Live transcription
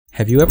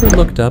Have you ever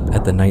looked up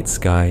at the night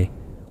sky,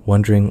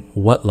 wondering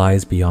what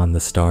lies beyond the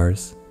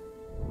stars?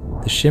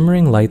 The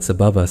shimmering lights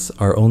above us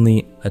are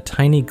only a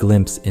tiny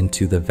glimpse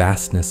into the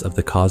vastness of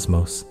the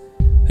cosmos,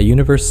 a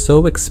universe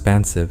so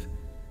expansive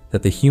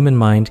that the human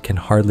mind can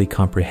hardly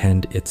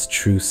comprehend its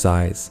true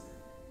size.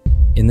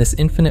 In this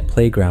infinite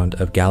playground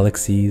of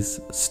galaxies,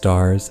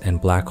 stars, and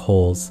black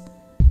holes,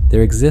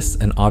 there exists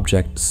an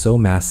object so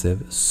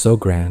massive, so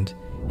grand,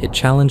 it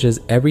challenges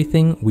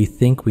everything we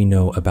think we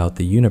know about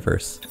the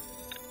universe.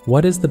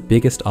 What is the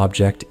biggest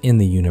object in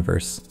the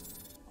universe?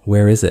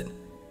 Where is it?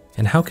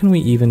 And how can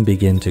we even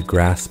begin to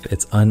grasp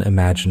its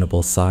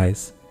unimaginable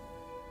size?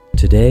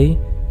 Today,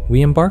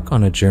 we embark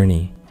on a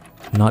journey,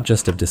 not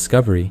just of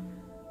discovery,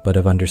 but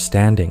of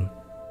understanding,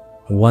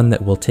 one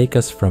that will take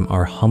us from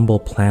our humble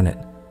planet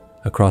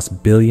across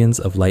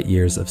billions of light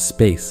years of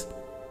space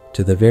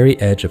to the very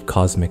edge of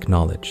cosmic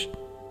knowledge.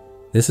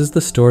 This is the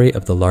story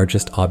of the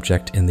largest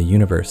object in the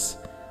universe,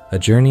 a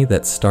journey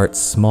that starts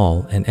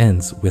small and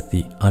ends with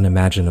the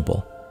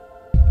unimaginable.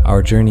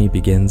 Our journey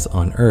begins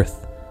on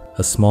Earth,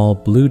 a small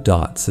blue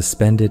dot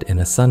suspended in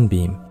a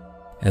sunbeam.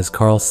 As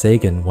Carl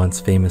Sagan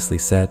once famously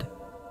said,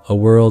 a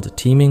world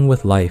teeming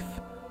with life,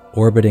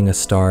 orbiting a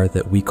star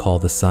that we call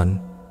the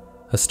Sun,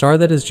 a star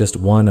that is just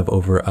one of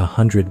over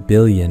 100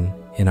 billion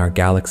in our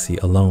galaxy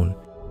alone.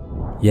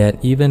 Yet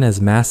even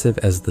as massive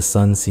as the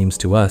Sun seems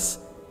to us,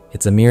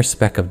 it's a mere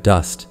speck of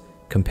dust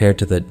compared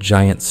to the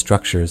giant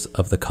structures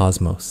of the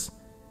cosmos.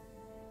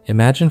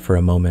 Imagine for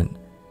a moment,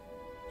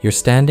 you're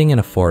standing in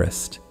a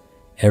forest.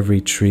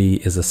 Every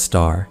tree is a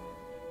star,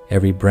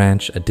 every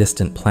branch a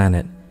distant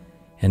planet,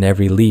 and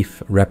every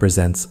leaf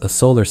represents a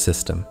solar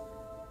system.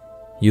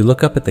 You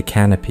look up at the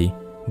canopy,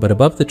 but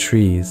above the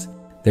trees,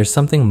 there's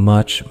something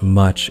much,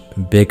 much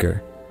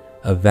bigger,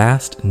 a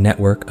vast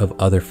network of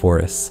other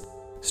forests,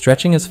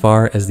 stretching as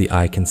far as the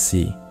eye can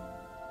see.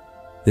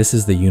 This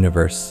is the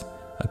universe,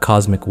 a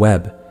cosmic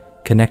web,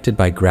 connected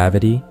by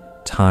gravity,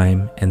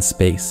 time, and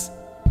space.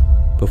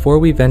 Before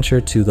we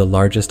venture to the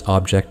largest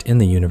object in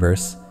the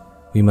universe,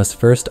 we must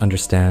first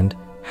understand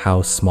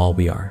how small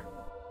we are.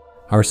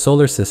 Our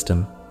solar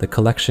system, the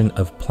collection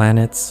of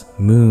planets,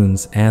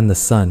 moons, and the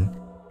Sun,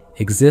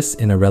 exists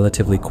in a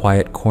relatively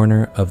quiet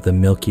corner of the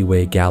Milky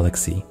Way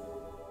galaxy.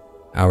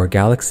 Our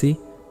galaxy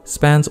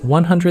spans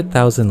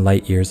 100,000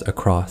 light years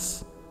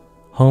across,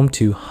 home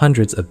to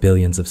hundreds of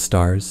billions of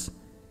stars.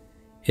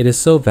 It is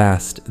so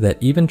vast that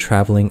even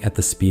traveling at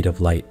the speed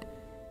of light,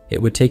 it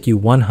would take you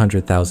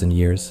 100,000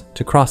 years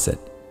to cross it.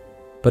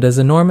 But as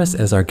enormous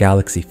as our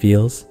galaxy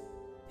feels,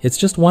 it's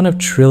just one of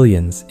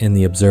trillions in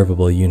the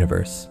observable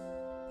universe.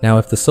 Now,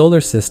 if the solar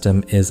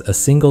system is a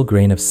single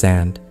grain of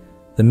sand,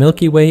 the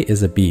Milky Way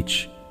is a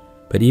beach,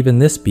 but even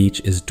this beach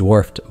is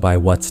dwarfed by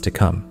what's to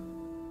come.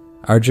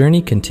 Our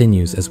journey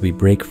continues as we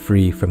break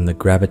free from the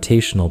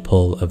gravitational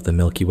pull of the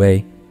Milky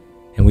Way,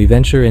 and we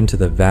venture into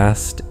the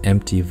vast,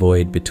 empty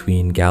void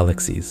between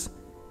galaxies.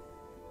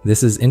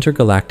 This is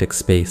intergalactic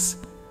space,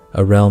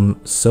 a realm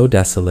so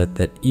desolate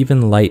that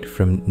even light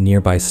from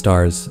nearby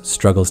stars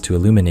struggles to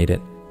illuminate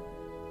it.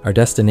 Our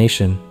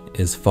destination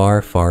is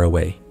far, far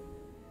away.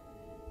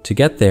 To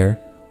get there,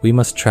 we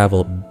must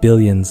travel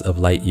billions of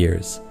light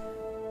years,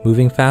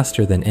 moving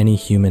faster than any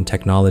human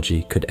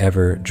technology could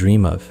ever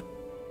dream of.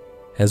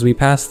 As we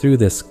pass through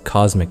this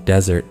cosmic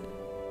desert,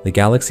 the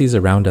galaxies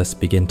around us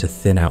begin to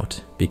thin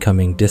out,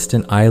 becoming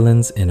distant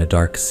islands in a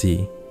dark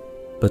sea.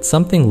 But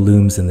something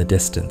looms in the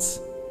distance.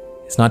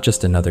 It's not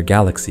just another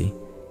galaxy,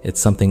 it's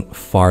something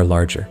far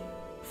larger,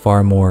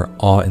 far more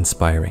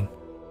awe-inspiring.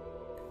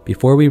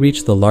 Before we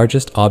reach the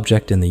largest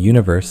object in the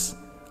universe,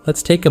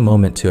 let's take a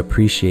moment to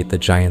appreciate the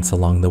giants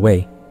along the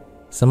way.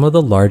 Some of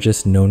the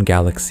largest known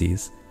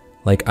galaxies,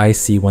 like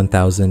IC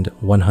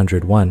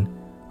 1101,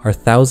 are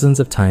thousands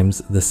of times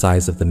the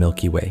size of the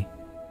Milky Way.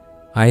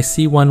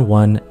 IC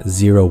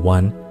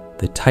 1101,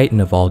 the titan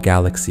of all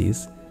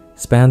galaxies,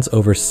 spans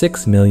over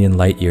 6 million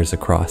light-years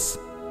across.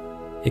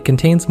 It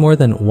contains more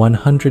than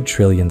 100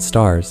 trillion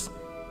stars,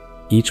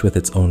 each with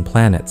its own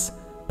planets,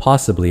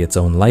 possibly its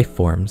own life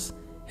forms,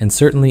 and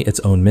certainly its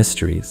own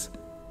mysteries.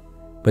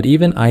 But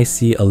even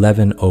IC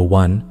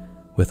 1101,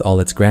 with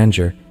all its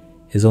grandeur,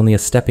 is only a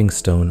stepping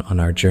stone on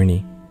our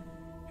journey.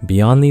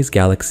 Beyond these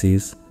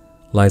galaxies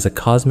lies a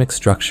cosmic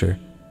structure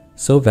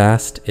so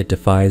vast it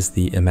defies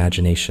the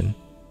imagination.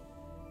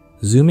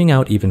 Zooming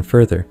out even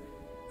further,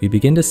 we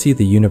begin to see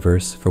the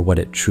universe for what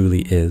it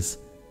truly is,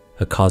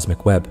 a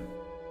cosmic web.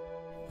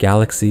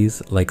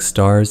 Galaxies, like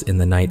stars in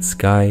the night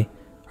sky,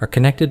 are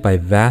connected by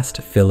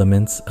vast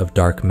filaments of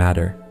dark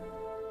matter,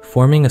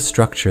 forming a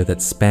structure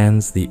that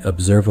spans the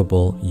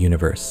observable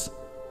universe.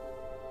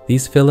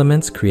 These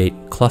filaments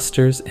create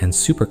clusters and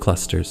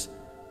superclusters,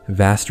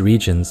 vast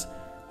regions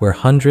where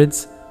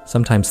hundreds,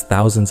 sometimes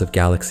thousands of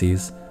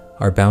galaxies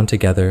are bound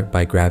together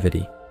by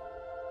gravity.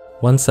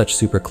 One such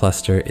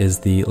supercluster is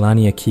the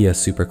Laniakea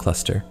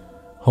supercluster,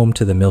 home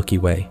to the Milky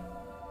Way.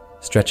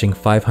 Stretching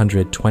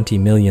 520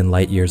 million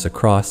light-years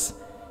across,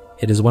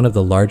 it is one of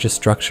the largest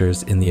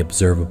structures in the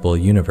observable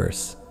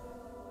universe.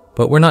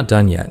 But we're not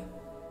done yet.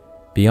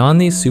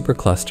 Beyond these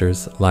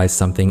superclusters lies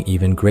something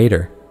even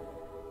greater.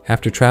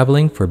 After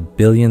traveling for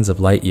billions of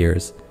light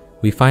years,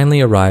 we finally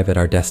arrive at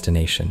our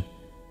destination,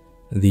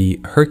 the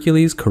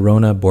Hercules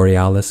Corona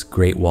Borealis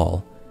Great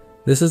Wall.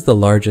 This is the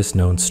largest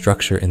known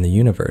structure in the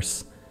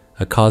universe,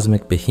 a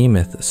cosmic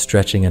behemoth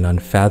stretching an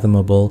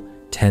unfathomable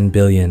 10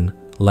 billion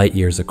light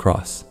years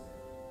across.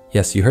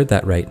 Yes, you heard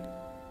that right.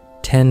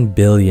 10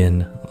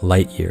 billion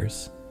light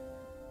years.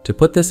 To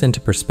put this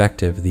into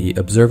perspective, the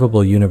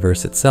observable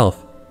universe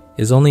itself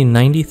is only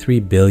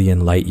 93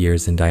 billion light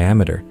years in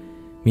diameter,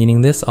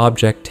 meaning this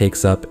object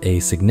takes up a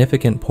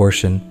significant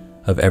portion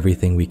of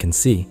everything we can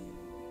see.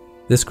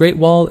 This Great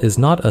Wall is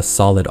not a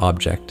solid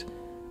object,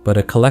 but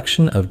a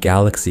collection of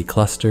galaxy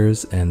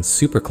clusters and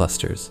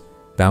superclusters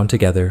bound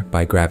together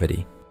by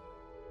gravity.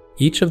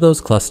 Each of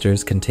those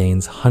clusters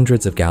contains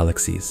hundreds of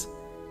galaxies,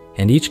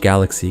 and each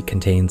galaxy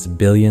contains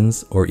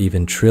billions or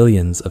even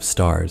trillions of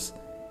stars.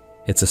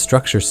 It's a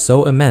structure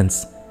so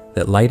immense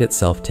that light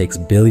itself takes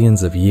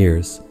billions of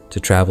years to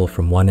travel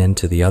from one end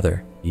to the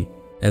other.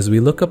 As we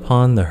look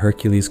upon the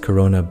Hercules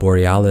Corona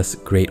Borealis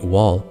Great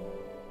Wall,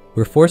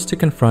 we're forced to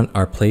confront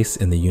our place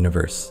in the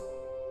universe.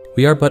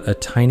 We are but a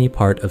tiny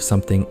part of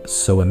something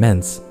so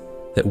immense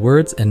that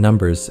words and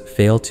numbers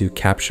fail to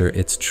capture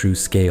its true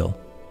scale.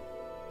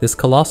 This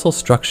colossal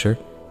structure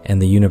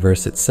and the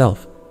universe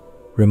itself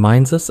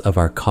reminds us of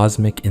our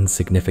cosmic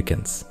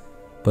insignificance,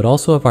 but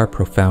also of our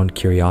profound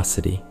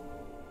curiosity.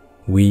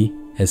 We,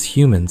 as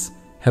humans,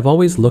 have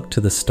always looked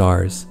to the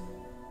stars,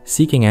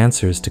 seeking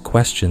answers to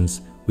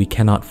questions we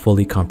cannot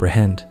fully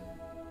comprehend.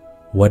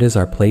 What is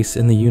our place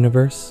in the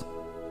universe?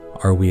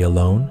 Are we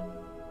alone?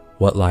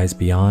 What lies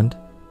beyond?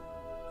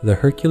 The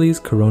Hercules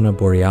Corona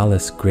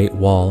Borealis Great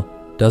Wall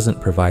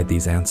doesn't provide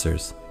these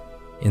answers.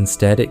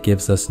 Instead, it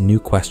gives us new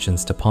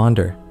questions to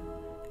ponder.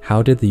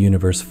 How did the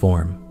universe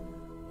form?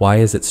 Why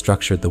is it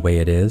structured the way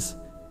it is?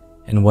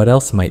 And what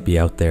else might be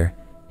out there,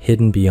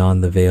 hidden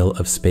beyond the veil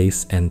of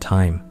space and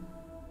time?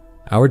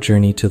 Our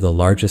journey to the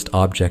largest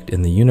object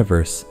in the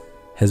universe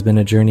has been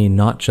a journey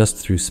not just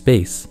through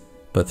space,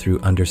 but through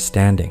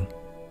understanding.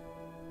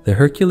 The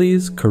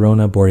Hercules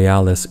Corona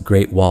Borealis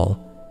Great Wall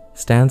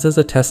stands as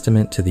a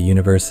testament to the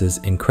universe's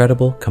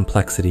incredible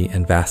complexity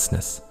and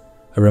vastness,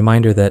 a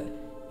reminder that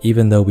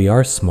even though we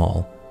are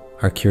small,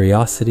 our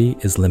curiosity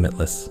is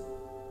limitless.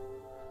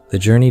 The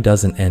journey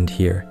doesn't end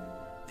here.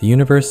 The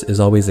universe is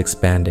always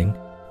expanding,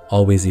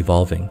 always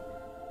evolving,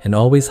 and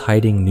always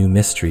hiding new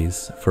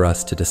mysteries for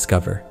us to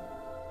discover.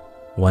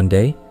 One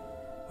day,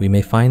 we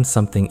may find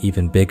something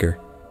even bigger,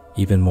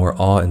 even more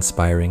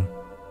awe-inspiring,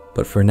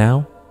 but for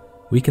now,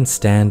 we can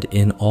stand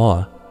in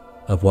awe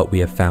of what we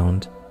have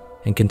found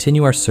and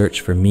continue our search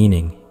for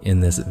meaning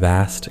in this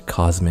vast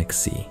cosmic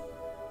sea.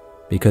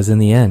 Because in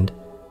the end,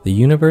 the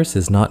universe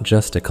is not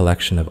just a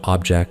collection of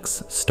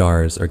objects,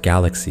 stars, or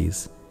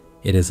galaxies.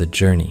 It is a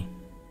journey,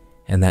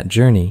 and that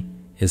journey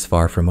is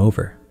far from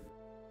over.